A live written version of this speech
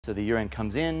So the urine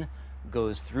comes in,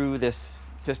 goes through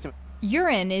this system.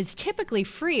 Urine is typically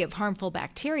free of harmful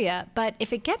bacteria, but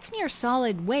if it gets near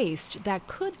solid waste, that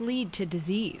could lead to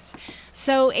disease.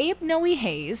 So Abe Noe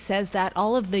Hayes says that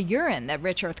all of the urine that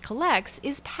Rich Earth collects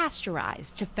is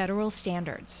pasteurized to federal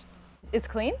standards. It's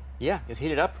clean? Yeah, it's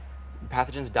heated up,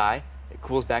 pathogens die, it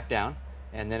cools back down,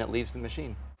 and then it leaves the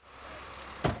machine.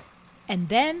 And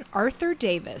then Arthur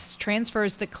Davis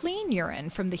transfers the clean urine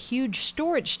from the huge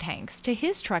storage tanks to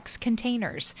his truck's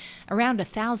containers, around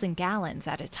 1,000 gallons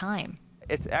at a time.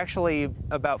 It's actually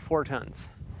about 4 tons.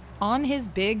 On his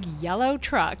big yellow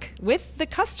truck with the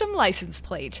custom license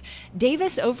plate,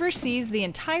 Davis oversees the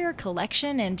entire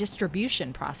collection and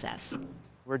distribution process.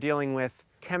 We're dealing with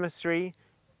chemistry,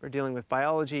 we're dealing with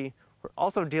biology, we're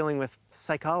also dealing with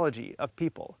psychology of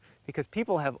people, because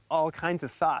people have all kinds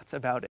of thoughts about it.